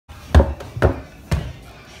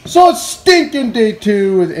So it's stinking day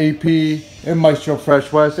 2 with AP and Maestro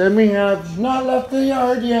Fresh West, and we have not left the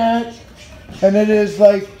yard yet. And it is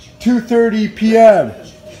like 2:30 p.m.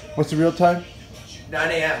 What's the real time?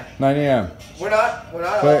 9 a.m. 9 a.m. We're not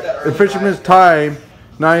out that early. The fisherman's time,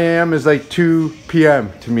 9 a.m. is like 2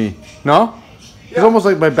 p.m. to me. No? It's almost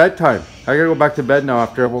like my bedtime. I gotta go back to bed now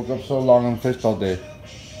after I woke up so long and fished all day.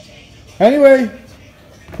 Anyway,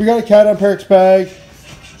 we got a cat on Peric's bag.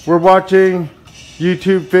 We're watching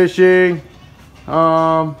YouTube fishing.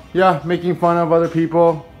 Yeah, making fun of other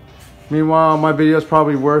people. Meanwhile, my video is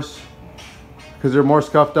probably worse because they're more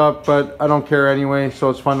scuffed up, but I don't care anyway, so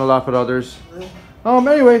it's fun to laugh at others.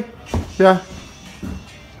 Anyway, yeah.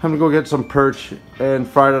 I'm gonna go get some perch and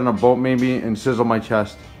fry it on a boat maybe and sizzle my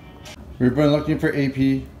chest. We've been looking for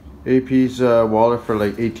AP's wallet for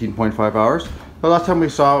like 18.5 hours. The last time we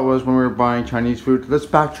saw it was when we were buying Chinese food. Let's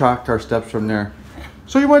backtrack our steps from there.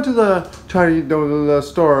 So you went to the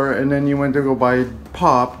store and then you went to go buy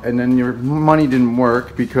pop and then your money didn't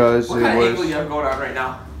work because what kind of angle you have going on right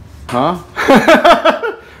now? Huh?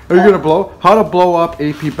 Are you gonna blow? How to blow up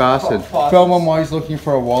AP Bassin. Film him while he's looking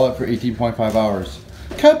for a wallet for 18.5 hours.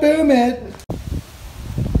 Kaboom it!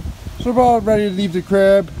 So we're about ready to leave the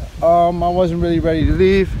crib. I wasn't really ready to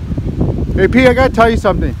leave. AP, I gotta tell you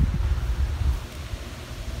something.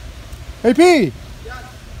 AP! Yes.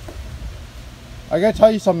 I gotta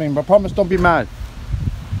tell you something, but promise don't be mad.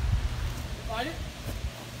 Find it?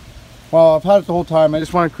 Well, I've had it the whole time. I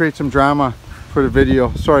just want to create some drama for the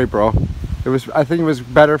video. Sorry, bro. I think it was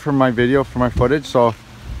better for my video, for my footage, so.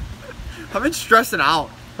 I've been stressing out.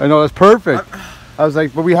 I know, that's perfect. I was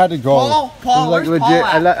like, but we had to go. Paul, like where's legit.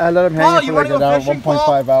 Paul I let him hang for like an hour,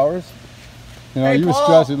 1.5 hours. You know, hey, he was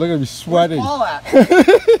Paul, stressed. Look at me sweating. Paul at?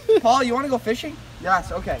 Paul, you want to go fishing?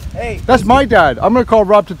 Yes, okay. Hey. That's my dad. I'm going to call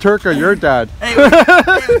Rob Taturka, your dad. Hey,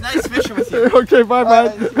 it was nice fishing with you. Okay, bye,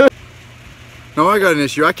 man. Now I got an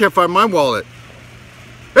issue. I can't find my wallet.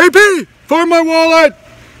 AP, find my wallet!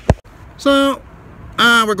 So,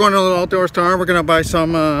 we're going to a little outdoor store. We're going to buy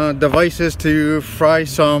some devices to fry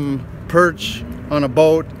some perch on a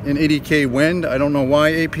boat in 80k wind. I don't know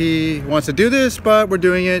why AP wants to do this, but we're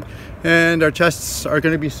doing it. And our chests are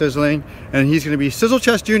going to be sizzling. And he's going to be Sizzle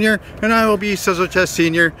Chest Junior, and I will be Sizzle Chest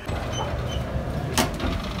Senior.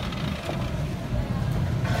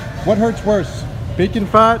 What hurts worse? Bacon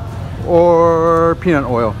fat or peanut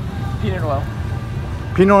oil? Peanut oil.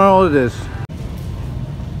 Peanut oil it is.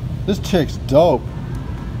 This chick's dope.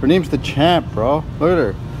 Her name's the Champ, bro. Look at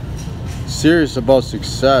her. Serious about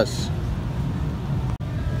success.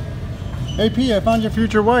 AP, I found your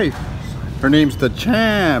future wife. Her name's the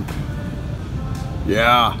Champ.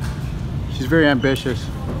 Yeah. She's very ambitious.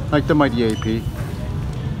 Like the mighty AP.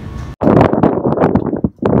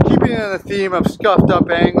 Keeping in the theme of scuffed up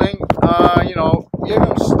angling, you know, we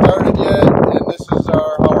haven't started yet, and this is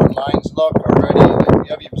how our lines look already. Like, we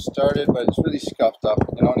haven't even started, but it's really scuffed up.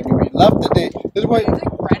 You know what I mean? We left the day.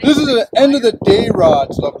 This is the end of the day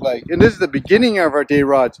rods look like, and this is the beginning of our day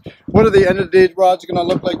rods. What are the end of the day rods going to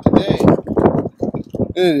look like today?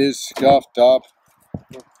 It is scuffed up.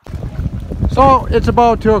 So it's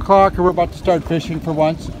about 2 o'clock, and we're about to start fishing for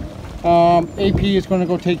once. AP is going to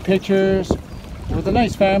go take pictures with a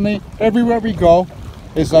nice family. Everywhere we go,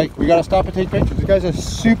 it's like we gotta stop and take pictures. This guy's a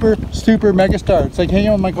super mega star. It's like hanging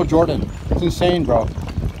out with Michael Jordan. It's insane, bro.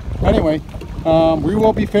 Anyway, we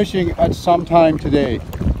will be fishing at some time today.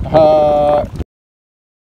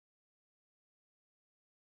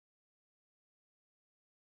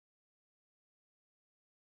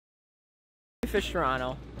 Fish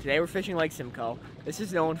Toronto. Today we're fishing Lake Simcoe. This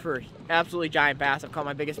is known for absolutely giant bass. I've caught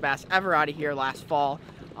my biggest bass ever out of here last fall.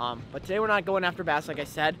 But today we're not going after bass, like I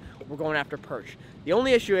said. We're going after perch. The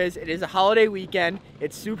only issue is it is a holiday weekend.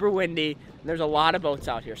 It's super windy, and there's a lot of boats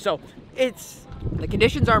out here. So the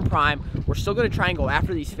conditions aren't prime. We're still going to try and go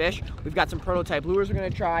after these fish. We've got some prototype lures we're going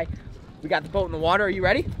to try. We got the boat in the water. Are you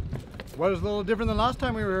ready? What is a little different than last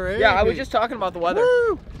time we were here? Yeah, I was just talking about the weather.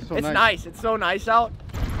 Woo! It's nice. It's so nice out.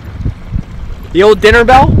 The old dinner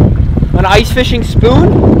bell, an ice fishing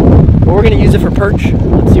spoon, but we're going to use it for perch.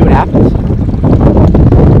 Let's see what happens.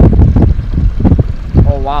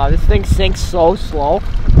 Oh wow, this thing sinks so slow.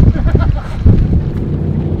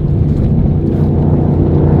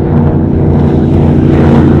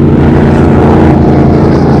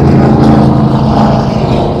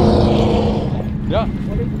 Yeah,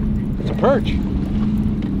 it's a perch.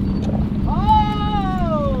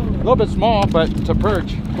 Oh! A little bit small, but it's a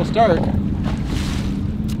perch. We'll start.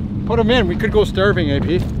 Put them in. We could go starving,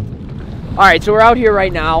 AP. All right, so we're out here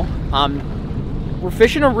right now. We're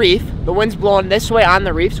fishing a reef. The wind's blowing this way on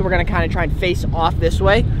the reef, so we're gonna kind of try and face off this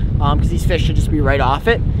way. because these fish should just be right off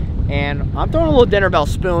it. And I'm throwing a little dinner bell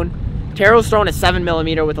spoon. Taro's throwing a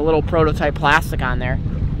 7mm with a little prototype plastic on there.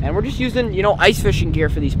 And we're just using, you know, ice fishing gear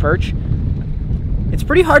for these perch. It's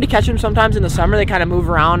pretty hard to catch them sometimes in the summer. They kind of move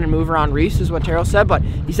around reefs is what Taro said, but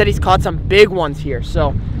he said he's caught some big ones here.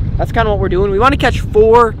 So that's kind of what we're doing. We want to catch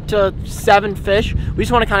 4 to 7 fish. We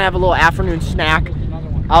just want to kind of have a little afternoon snack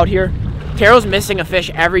out here. Taro's missing a fish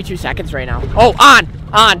every 2 seconds right now. Oh, on.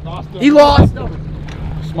 He lost him.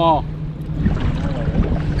 Small.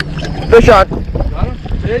 Fish on. Got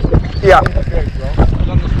him? Big? Yeah. Big, bro.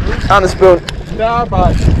 On the spoon. Yeah,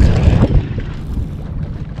 bud.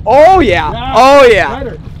 Oh yeah. Oh yeah.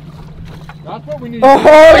 Better. That's what we need.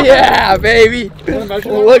 Oh yeah, baby.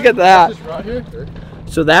 Look at that.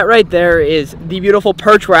 So that right there is the beautiful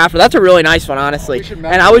perch we're after. That's a really nice one, honestly. And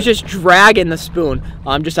I was just dragging the spoon.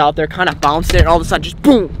 I'm just out there, kind of bounced it, and all of a sudden, just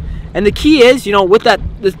boom. And the key is, you know, with that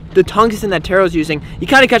the tungsten that Taro's using, you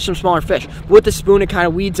kind of catch some smaller fish. With the spoon, it kind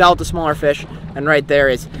of weeds out the smaller fish. And right there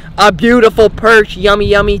is a beautiful perch, yummy,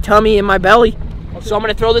 yummy tummy in my belly. Okay. So I'm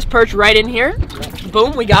gonna throw this perch right in here.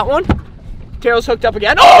 Boom, we got one. Taro's hooked up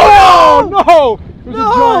again. Oh no! It was a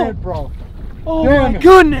giant, bro. Oh my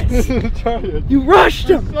goodness! Giant. You rushed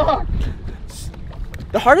him.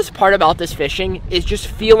 The hardest part about this fishing is just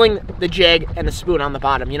feeling the jig and the spoon on the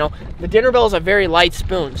bottom. You know, the dinner bell is a very light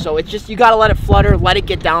spoon, so it's just, you gotta let it flutter, let it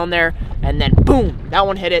get down there, and then boom, that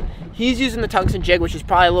one hit it. He's using the tungsten jig, which is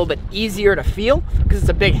probably a little bit easier to feel because it's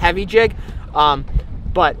a big, heavy jig.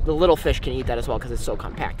 But the little fish can eat that as well because it's so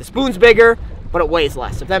compact. The spoon's bigger, but it weighs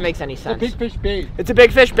less, if that makes any sense. It's a big fish bait. It's a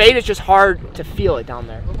big fish bait, it's just hard to feel it down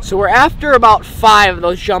there. So we're after about 5 of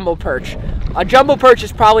those jumbo perch. A jumbo perch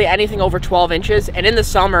is probably anything over 12 inches, and in the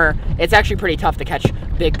summer, it's actually pretty tough to catch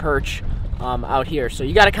big perch out here. So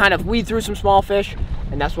you gotta kind of weed through some small fish,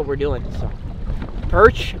 and that's what we're doing. So,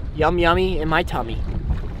 perch, yum yummy in my tummy.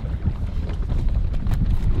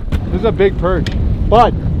 This is a big perch,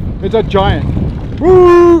 but it's a giant.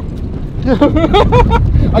 Woo!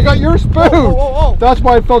 I got your spoon. Whoa. That's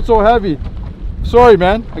why it felt so heavy. Sorry,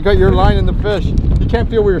 man. I got your line in the fish. You can't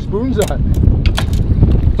feel where your spoon's at.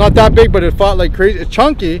 It's not that big, but it fought like crazy. It's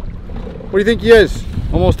chunky. What do you think he is?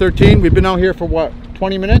 Almost 13. We've been out here for what,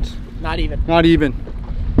 20 minutes? Not even. Not even.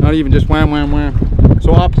 Just wham, wham, wham.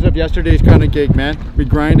 So opposite of yesterday's kind of gig, man. We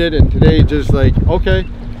grinded, and today just like, okay,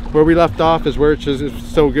 where we left off is where it's just it's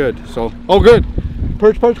so good. So, oh good.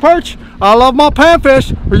 Perch, perch, perch. I love my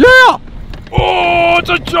panfish. Yeah! Oh, it's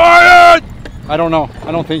a giant! I don't know.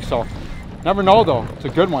 I don't think so. Never know though. It's a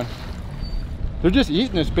good one. They're just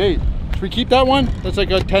eating this bait. Should we keep that one? That's like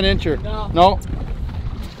a 10-incher. No.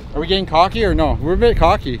 Are we getting cocky or no? We're a bit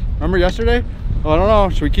cocky. Remember yesterday? Oh, I don't know.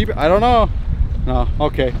 Should we keep it? I don't know. No.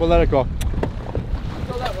 Okay, we'll let it go.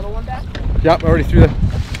 Throw that little one back? Yep, I already threw that.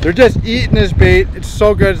 They're just eating this bait. It's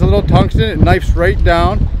so good. It's a little tungsten. It knifes right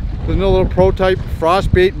down. There's no little prototype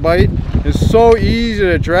Frostbite bite. It's so easy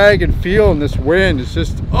to drag and feel in this wind. It's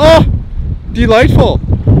just, oh, delightful.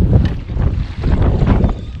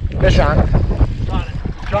 Fish on. Got it.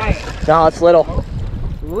 Giant. No, it's little.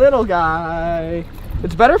 Little guy.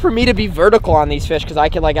 It's better for me to be vertical on these fish because I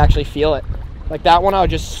can like actually feel it. Like that one, I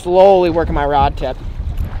was just slowly working my rod tip.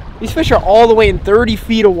 These fish are all the way in 30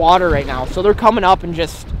 feet of water right now, so they're coming up and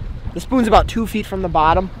just, the spoon's about 2 feet from the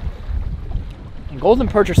bottom. And golden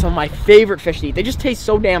perch are some of my favorite fish to eat. They just taste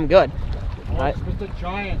so damn good. Right. It's just a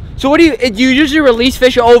giant. So what do you usually release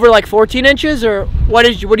fish over like 14 inches, or what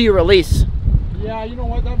do you release? Yeah, you know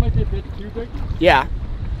what? That might be a bit too big. Yeah.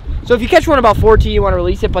 So if you catch one about 14, you want to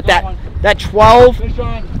release it, but that 12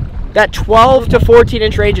 to 14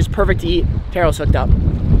 inch range is perfect to eat. Taro's hooked up.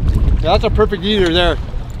 Yeah, that's a perfect eater there.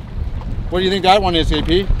 What do you think that one is,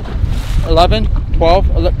 AP? 11, 12?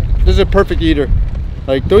 11. This is a perfect eater.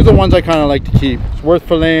 Like, those are the ones I kind of like to keep. It's worth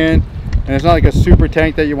filleting, and it's not like a super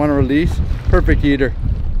tank that you want to release. Perfect eater.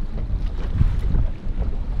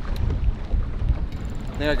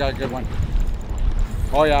 I think I got a good one.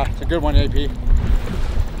 Oh yeah, it's a good one, AP.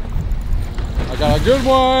 I got a good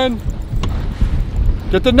one.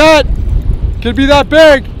 Get the net. Could be that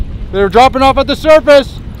big. They're dropping off at the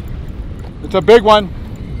surface. It's a big one.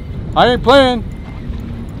 I ain't playing.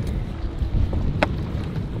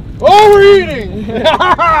 Oh, we're eating!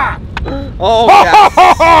 Oh,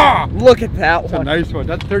 yes. Look at that That's one. a nice one.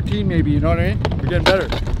 That's 13 maybe, you know what I mean? We're getting better.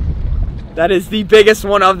 That is the biggest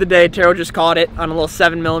one of the day. Taro just caught it on a little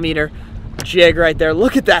 7mm jig right there.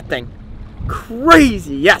 Look at that thing.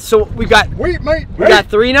 Crazy. Yeah, so we got... Wait, mate. We got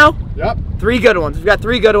 3 now? Yep. 3 good ones. We've got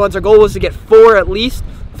 3 good ones. Our goal was to get 4 at least.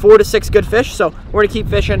 4 to 6 good fish. So we're going to keep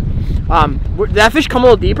fishing. Did that fish come a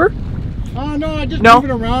little deeper? Oh, no, just no,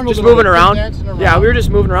 moving around a just little moving bit. around. Dancing around. Yeah, we were just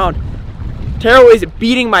moving around. Taro is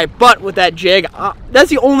beating my butt with that jig.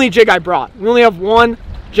 That's the only jig I brought. We only have one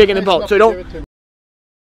jig in the boat, so don't.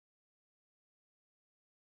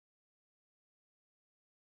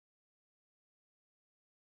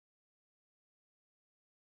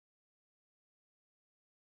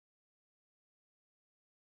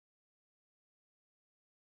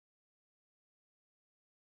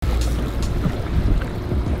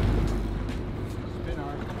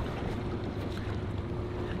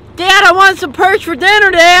 Dad, I want some perch for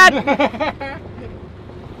dinner, Dad!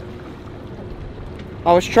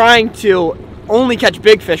 I was trying to only catch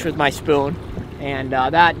big fish with my spoon, and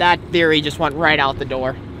that theory just went right out the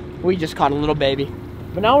door. We just caught a little baby.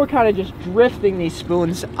 But now we're kind of just drifting these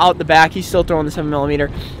spoons out the back. He's still throwing the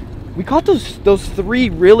 7mm. We caught those 3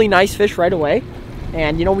 really nice fish right away,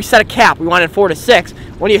 and you know, we set a cap. We wanted 4 to 6.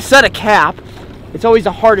 When you set a cap, it's always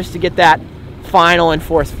the hardest to get that final and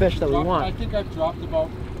 4th fish that we want. I think I've dropped about,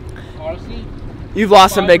 honestly, you've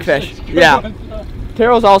lost some big fish. Yeah.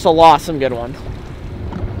 Taro's also lost some good ones.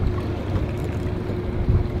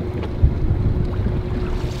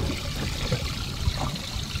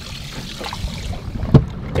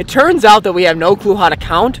 It turns out that we have no clue how to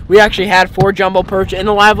count. We actually had 4 jumbo perch in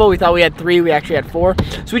the live well. We thought we had 3, we actually had 4.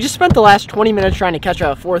 So we just spent the last 20 minutes trying to catch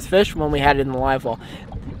a 4th fish when we had it in the live well.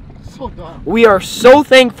 So dumb. We are so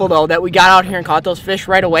thankful though that we got out here and caught those fish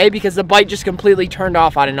right away, because the bite just completely turned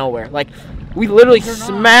off out of nowhere. Like, we literally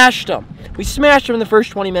smashed them. We smashed them in the first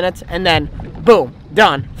 20 minutes, and then boom,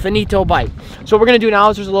 done, finito bite. So what we're gonna do now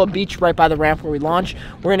is there's a little beach right by the ramp where we launch.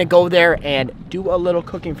 We're gonna go there and do a little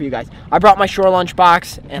cooking for you guys. I brought my shore lunch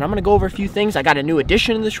box, and I'm gonna go over a few things. I got a new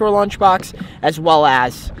addition in the shore lunch box, as well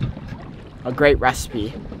as a great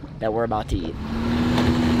recipe that we're about to eat.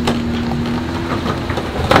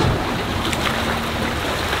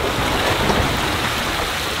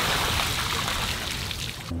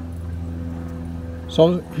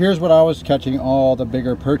 So here's what I was catching all the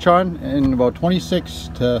bigger perch on, in about 26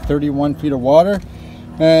 to 31 feet of water,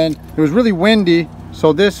 and it was really windy.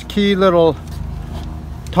 So this key little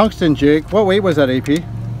tungsten jig, what weight was that, AP?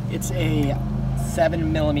 It's a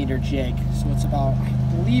 7mm jig, so it's about, I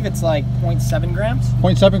believe it's like 0.7 grams.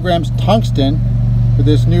 0.7 grams tungsten with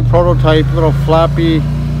this new prototype little flappy.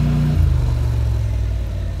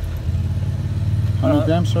 How many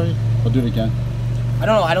grams? Sorry, I'll do it again. I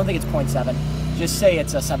don't know. I don't think it's 0.7. Just say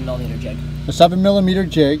it's a 7mm jig. A 7mm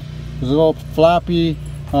jig. There's a little flappy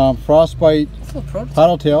Frostbite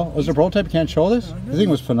paddle tail. Was it a prototype? You can't show this? The thing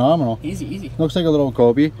was phenomenal. Easy, easy. Looks like a little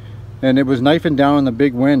goby. And it was knifing down in the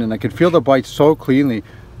big wind, and I could feel the bite so cleanly.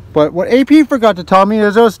 But what AP forgot to tell me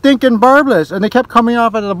is it was stinking barbless, and they kept coming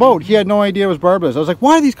off out of the boat. He had no idea it was barbless. I was like,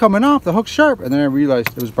 why are these coming off? The hook's sharp. And then I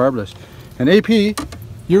realized it was barbless. And AP,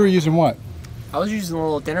 you were using what? I was using a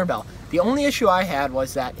little dinner bell. The only issue I had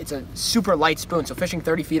was that it's a super light spoon, so fishing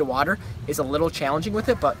 30 feet of water is a little challenging with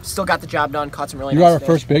it, but still got the job done, caught some really nice fish. You got our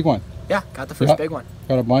first big one. Yeah, got the first big one.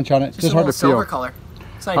 Got a bunch on it. Just hard to feel. Silver color.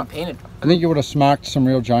 It's not even painted. I think you would have smacked some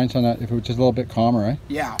real giants on that if it was just a little bit calmer, right?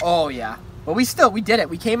 Yeah, oh yeah. But we did it.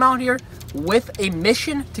 We came out here with a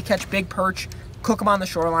mission to catch big perch, cook them on the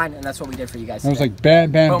shoreline, and that's what we did for you guys today. It was like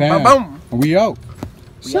bam, bam, boom, bam. Boom, boom. And we out.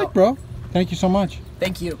 Sick, bro. Thank you so much.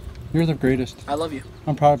 Thank you. You're the greatest. I love you.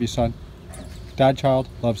 I'm proud of you, son. Dad child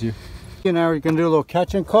loves you. And now we're gonna do a little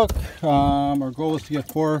catch and cook. Our goal was to get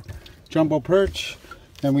 4 jumbo perch,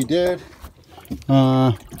 and we did.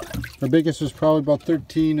 Our biggest was probably about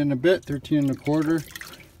 13 and a bit, 13 and a quarter,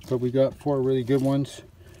 but we got 4 really good ones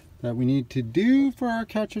that we need to do for our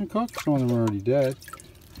catch and cook. Some of them are already dead.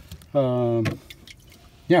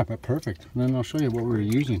 Yeah, but perfect. And then I'll show you what we were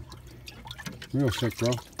using. Real sick,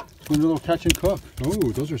 bro. We're gonna do a little catch and cook.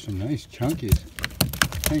 Oh, those are some nice chunkies.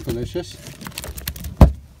 Ain't delicious.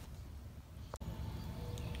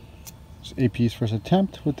 It's AP's first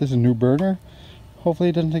attempt with this new burner. Hopefully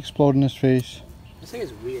it doesn't explode in his face. This thing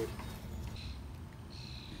is weird.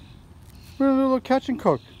 We're gonna do a little catch and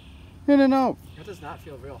cook. In and out. That does not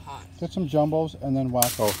feel real hot. Get some jumbos and then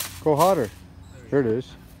wacko. Go hotter. There it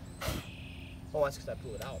is. Oh, that's because I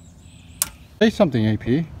blew it out. Say something,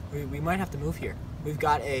 AP. We might have to move here. We've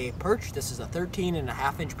got a perch. This is a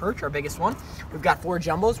 13.5-inch perch, our biggest one. We've got 4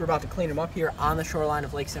 jumbos. We're about to clean them up here on the shoreline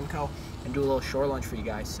of Lake Simcoe and do a little shore lunch for you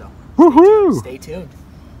guys. So woohoo! Stay tuned.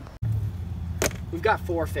 We've got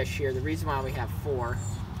 4 fish here. The reason why we have 4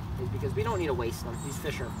 is because we don't need to waste them. These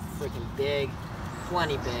fish are freaking big,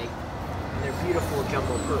 plenty big, and they're beautiful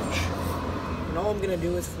jumbo perch. And all I'm gonna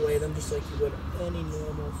do is fillet them just like you would any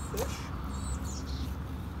normal fish.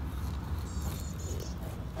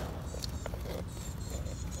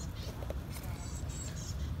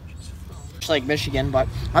 Like Michigan, but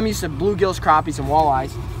I'm used to bluegills, crappies, and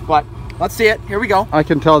walleyes. But Let's see it. Here we go. I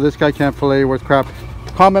can tell this guy can't fillet worth crap.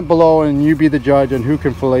 Comment below and you be the judge on who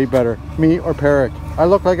can fillet better, me or Peric. I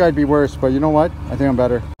look like I'd be worse, but you know what? I think I'm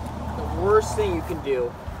better. The worst thing you can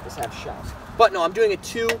do is have shells. But no, I'm doing a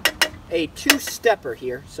two-stepper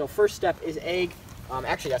here. So first step is egg.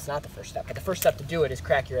 Actually, that's not the first step. But the first step to do it is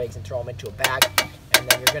crack your eggs and throw them into a bag. And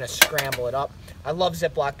then you're going to scramble it up. I love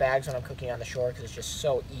Ziploc bags when I'm cooking on the shore because it's just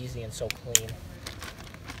so easy and so clean.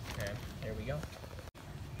 Okay, there we go.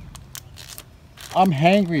 I'm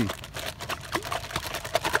hangry.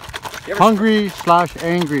 Hungry slash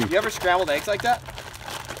angry. You ever scrambled eggs like that?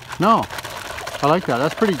 No. I like that.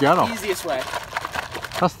 That's pretty ghetto. Easiest way.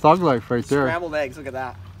 That's thug life right there. Scrambled eggs, look at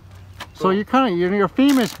that. So you kind of, you're a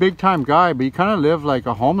famous big time guy, but you kind of live like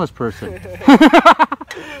a homeless person.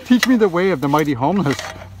 Teach me the way of the mighty homeless.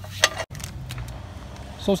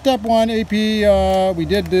 So step one, AP, we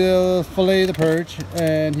did the fillet the perch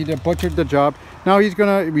and he did butchered the job. Now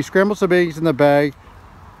we scrambled some eggs in the bag,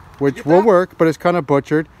 which will work, but it's kind of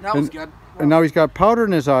butchered. That was good. And now he's got powder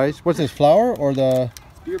in his eyes. What's this, flour or the?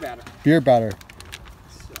 Beer batter. Beer batter.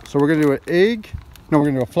 So we're gonna do an egg. No, we're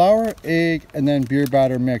gonna do a flour, egg, and then beer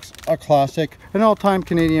batter mix. A classic, an all-time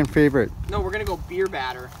Canadian favorite. No, we're gonna go beer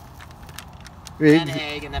batter, Egg. then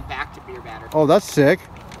egg, and then back to beer batter. Oh, that's sick.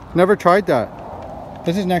 Never tried that.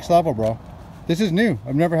 This is next level, bro. This is new.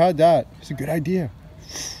 I've never had that. It's a good idea.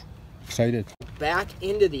 Excited. Back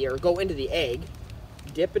into the, or go into the egg,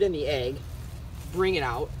 dip it in the egg, bring it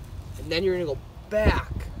out, and then you're gonna go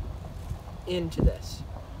back into this.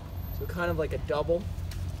 So kind of like a double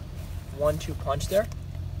 1-2 punch there.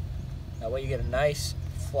 That way you get a nice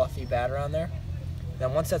fluffy batter on there.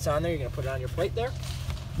 Then once that's on there, you're gonna put it on your plate there.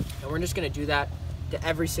 And we're just gonna do that to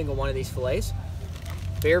every single one of these fillets.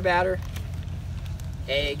 Beer batter,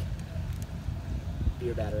 egg,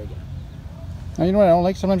 beer batter again. Now, you know what I don't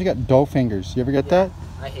like? Sometimes you got dough fingers. You ever get that?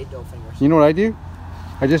 I hate dough fingers. You know what I do?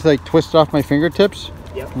 I just like twist off my fingertips,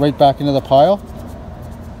 right back into the pile,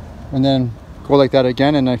 and then go like that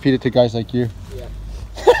again, and I feed it to guys like you. Yeah.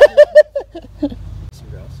 Some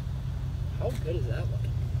gross. How good is that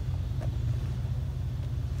looking?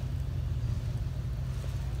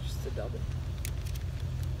 Just a double.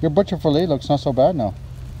 Your butcher fillet looks not so bad now.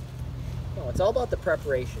 No, it's all about the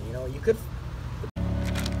preparation. You know, you could.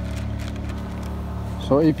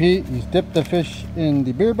 So AP, he's dipped the fish in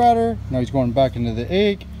the beer batter. Now he's going back into the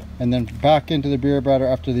egg, and then back into the beer batter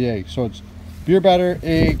after the egg. So it's beer batter,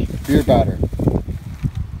 egg, beer batter.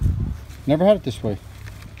 Never had it this way.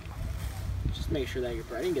 Just make sure that your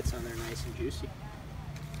breading gets on there nice and juicy.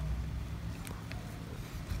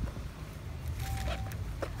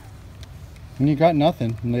 And you got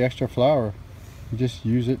nothing in the extra flour. You just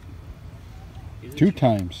use it two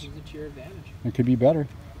times. Use it to your advantage. It could be better.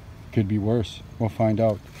 Could be worse. We'll find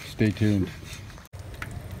out. Stay tuned.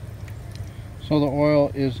 So the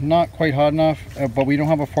oil is not quite hot enough, but we don't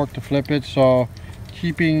have a fork to flip it, so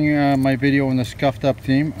keeping my video in the scuffed up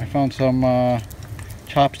theme, I found some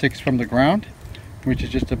chopsticks from the ground, which is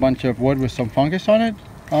just a bunch of wood with some fungus on it.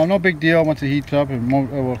 No big deal. Once it heats up, it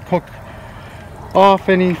will cook off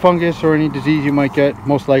any fungus or any disease you might get,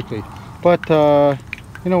 most likely. But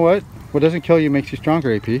you know what doesn't kill you makes you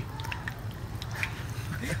stronger, AP.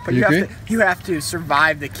 But you have to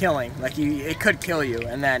survive the killing. Like it could kill you,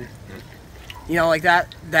 and then you know, like that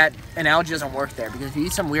analogy doesn't work there, because if you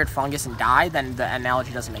eat some weird fungus and die, then the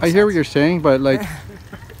analogy doesn't make sense. I hear what you're saying, but like,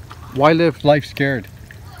 why live life scared?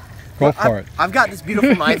 Go for it. I've got this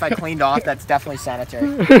beautiful knife I cleaned off. That's definitely sanitary.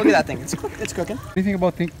 Look at that thing. It's cooking. What do you think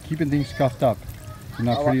about keeping things scuffed up? You're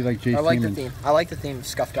not pretty like Jay I Siemens. the theme. I like the theme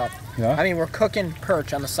scuffed up. Yeah. I mean, we're cooking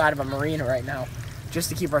perch on the side of a marina right now, just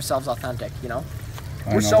to keep ourselves authentic. You know.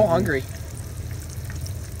 We're so hungry.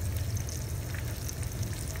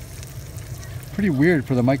 Pretty weird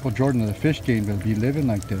for the Michael Jordan of the fish game to be living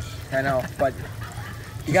like this. I know, but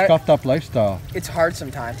you got scuffed up lifestyle. It's hard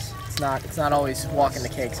sometimes. It's not always walking the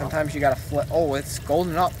cake. Sometimes you gotta flip. Oh, it's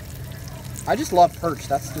golden up. I just love perch.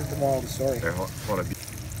 That's the moral of the story.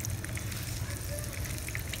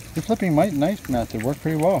 Your flipping nice method worked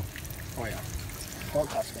pretty well. Oh yeah. Don't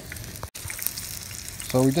touch me.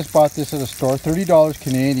 So we just bought this at a store, $30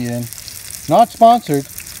 Canadian. Not sponsored.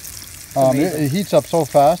 It heats up so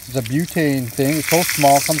fast. It's a butane thing. It's so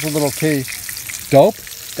small. Comes with a little case. Dope.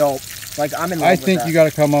 Dope. Like I'm in love I with think that. you got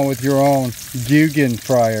to come out with your own Guggen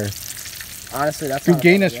fryer. Honestly, that's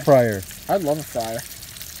Guggenus fryer. I'd love a fryer.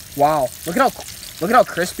 Wow. Look at how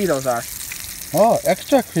crispy those are. Oh,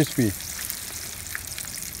 extra crispy.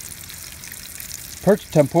 Perch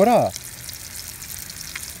tempura.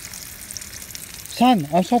 Son,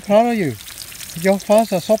 I'm so proud of you. Your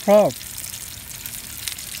father, so proud.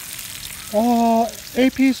 Oh,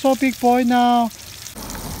 AP so big boy now.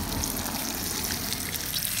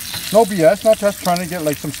 No BS, not just trying to get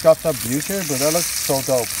like some scuffed up views here, but that looks so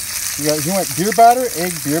dope. He went beer batter,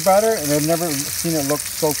 egg beer batter, and I've never seen it look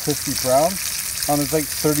so crispy brown on his like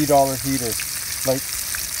 $30 heater. Like,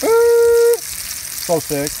 so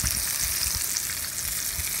sick.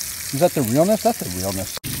 Is that the realness? That's the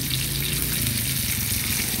realness.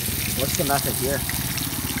 What's the method here?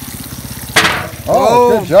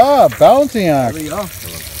 Oh, good job. Balancing act. There we go.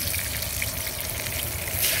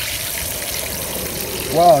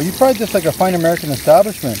 Wow, you tried this like a fine American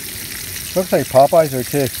establishment. Looks like Popeyes or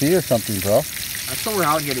KFC or something, bro. That's what we're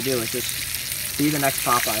out here to do, is just be the next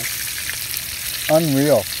Popeye.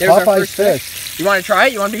 Unreal. There's Popeyes our first fish. You want to try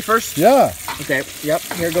it? You want to be first? Yeah. Okay, yep.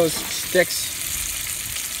 Here goes sticks.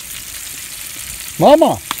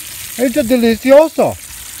 Mama, it's a delicioso.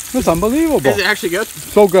 It's unbelievable. Is it actually good?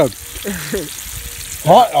 So good.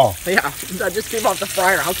 Hot. Oh. Yeah, that just came off the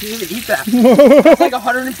fryer. How can you even eat that? It's like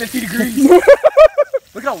 150 degrees.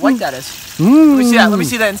 Look how white that is. Let me see that. Let me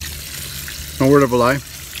see that. No word of a lie.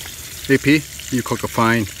 AP, you cook a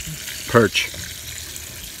fine perch.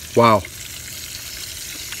 Wow.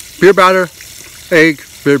 Beer batter, egg,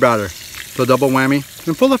 beer batter. The double whammy.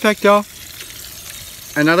 In full effect, y'all.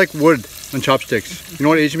 And I like wood on chopsticks. You know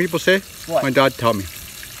what Asian people say? What? My dad taught me.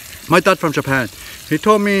 My dad from Japan. He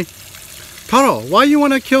told me, Taro, why you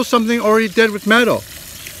want to kill something already dead with metal?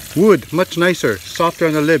 Wood, much nicer, softer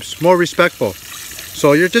on the lips, more respectful.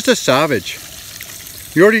 So you're just a savage.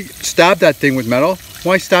 You already stabbed that thing with metal.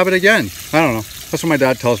 Why stab it again? I don't know. That's what my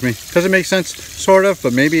dad tells me. Does it make sense? Sort of,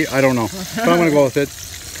 but maybe. I don't know. But I'm going to go with it.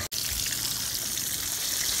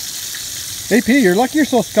 AP, you're lucky you're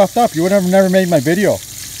so scuffed up. You would have never made my video.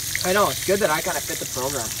 I know. It's good that I kind of fit the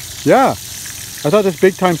program. Yeah. I thought this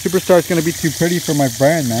big time superstar is going to be too pretty for my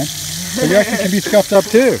brand, man. But you actually can be scuffed up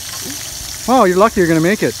too. Wow, you're lucky you're going to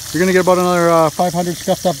make it. You're going to get about another 500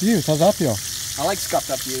 scuffed up views. How's that feel? I like scuffed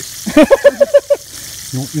up views.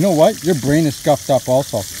 You know what? Your brain is scuffed up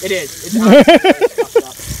also. It is. It's honestly very scuffed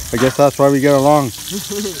up. I guess that's why we get along.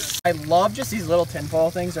 I love just these little tinfoil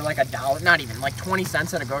things. They're like $1, not even, like 20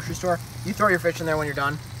 cents at a grocery store. You throw your fish in there when you're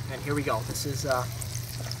done. And here we go. This is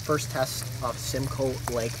first test of Simcoe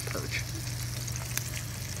Lake Perch.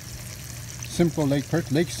 Simcoe Lake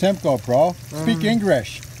Perch. Lake Simcoe, bro. Speak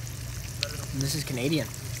English. This is Canadian.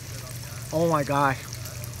 Oh my gosh.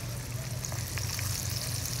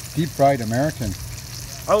 Deep fried American.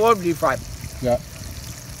 I love deep fried. Yeah.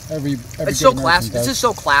 Every It's so good American classic. does. This is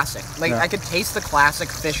so classic. Like, Yeah. I could taste the classic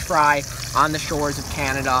fish fry on the shores of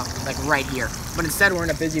Canada, like right here. But instead, we're in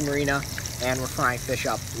a busy marina and we're frying fish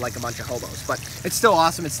up like a bunch of hobos. But it's still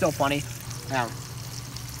awesome. It's still funny. Yeah.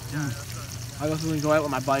 I go through and enjoy it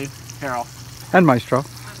with my buddy Taro. And Maestro.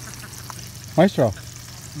 Maestro.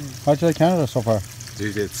 How'd you like Canada so far?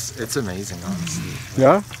 Dude, it's amazing, honestly.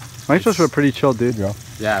 Yeah? Maestro's a pretty chill dude, bro.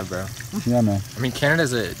 Yeah, bro. Yeah, man. I mean,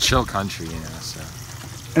 Canada's a chill country, you know, so.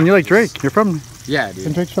 And you like Drake. You're from... Yeah, And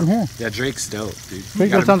dude. Drake's from here. Yeah, Drake's dope, dude.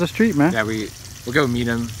 Drake lives down the street, man. Yeah, we'll go meet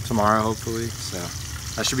him tomorrow, hopefully, so.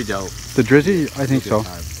 That should be dope. The Drizzy? I think so.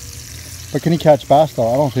 Time. But can he catch bass, though?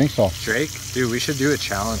 I don't think so. Drake? Dude, we should do a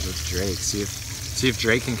challenge with Drake. See if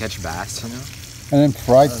Drake can catch bass, you know? And then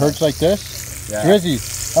fried perch like this? Yeah. Drizzy,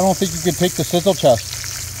 I don't think you could take the sizzle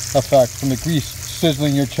chest effect from the grease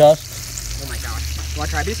sizzling your chest. Oh my gosh. You want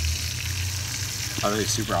to try these? Are they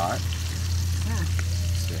super hot?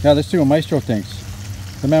 Yeah, let's see what Maestro thinks.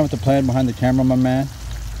 The man with the plan behind the camera, my man.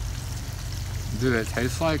 Dude, it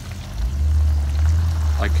tastes like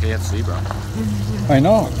KFC, bro. I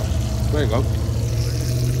know. There you go.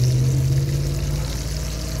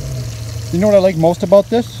 You know what I like most about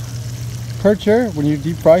this? Perch here, when you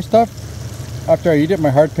deep fry stuff, after I eat it, my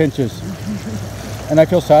heart pinches. And I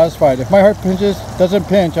feel satisfied. If my heart doesn't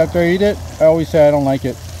pinch after I eat it, I always say I don't like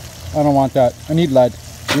it. I don't want that. I need lead.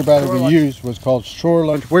 Your batter we used was called Shore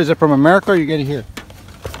Lunch. Where is it, from America or you get it here?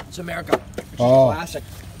 It's America. Which is Oh. classic.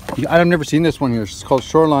 I've never seen this one here. It's called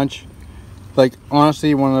Shore Lunch. Like,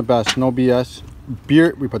 honestly, one of the best. No BS.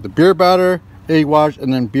 Beer. We put the beer batter, egg wash,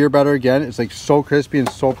 and then beer batter again. It's like so crispy and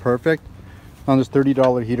so perfect on this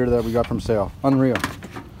 $30 heater that we got from sale. Unreal.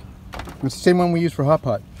 It's the same one we use for hot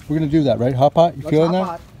pot. We're gonna do that, right? Hot pot. You feeling that?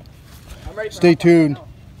 Hot. I'm ready for Stay hot pot tuned right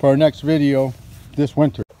for our next video this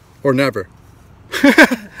winter. Or never. now.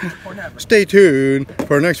 Or never. Stay tuned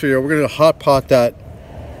for our next video. We're gonna hot pot that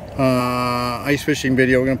ice fishing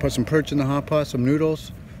video. We're gonna put some perch in the hot pot, some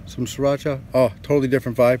noodles, some sriracha. Oh, totally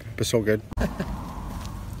different vibe, but so good.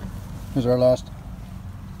 Here's our last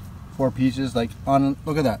 4 pieces. Like, on,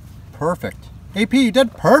 look at that, perfect. AP, you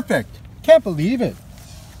did perfect. Can't believe it.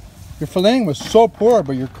 Your filleting was so poor,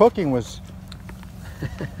 but your cooking was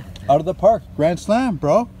out of the park. Grand slam,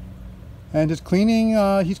 bro. And his cleaning,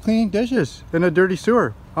 he's cleaning dishes in a dirty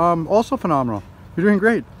sewer. Also phenomenal. You're doing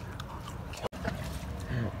great.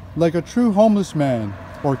 Like a true homeless man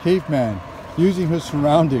or caveman, using his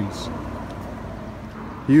surroundings.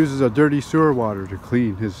 He uses a dirty sewer water to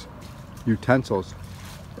clean his utensils.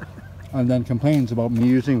 And then complains about me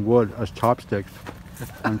using wood as chopsticks.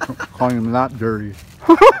 I'm calling him that dirty.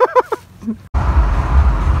 Poor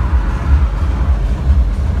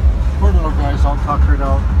little guy's all tuckered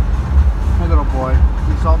out. My little boy,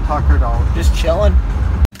 he's all tuckered out. Just chilling.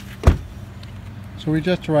 So we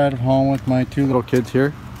just arrived home with my two little kids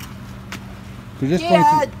here. They're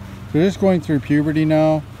just going through puberty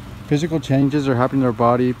now. Physical changes are happening to their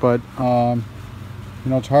body, but you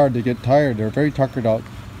know, it's hard. They get tired. They're very tuckered out.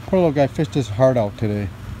 Poor little guy fished his heart out today.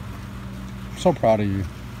 I'm so proud of you,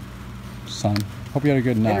 son. Hope you had a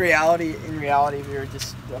good nap. In reality, we were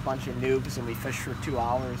just a bunch of noobs, and we fished for 2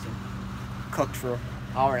 hours and cooked for an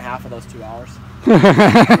hour and a half of those 2 hours.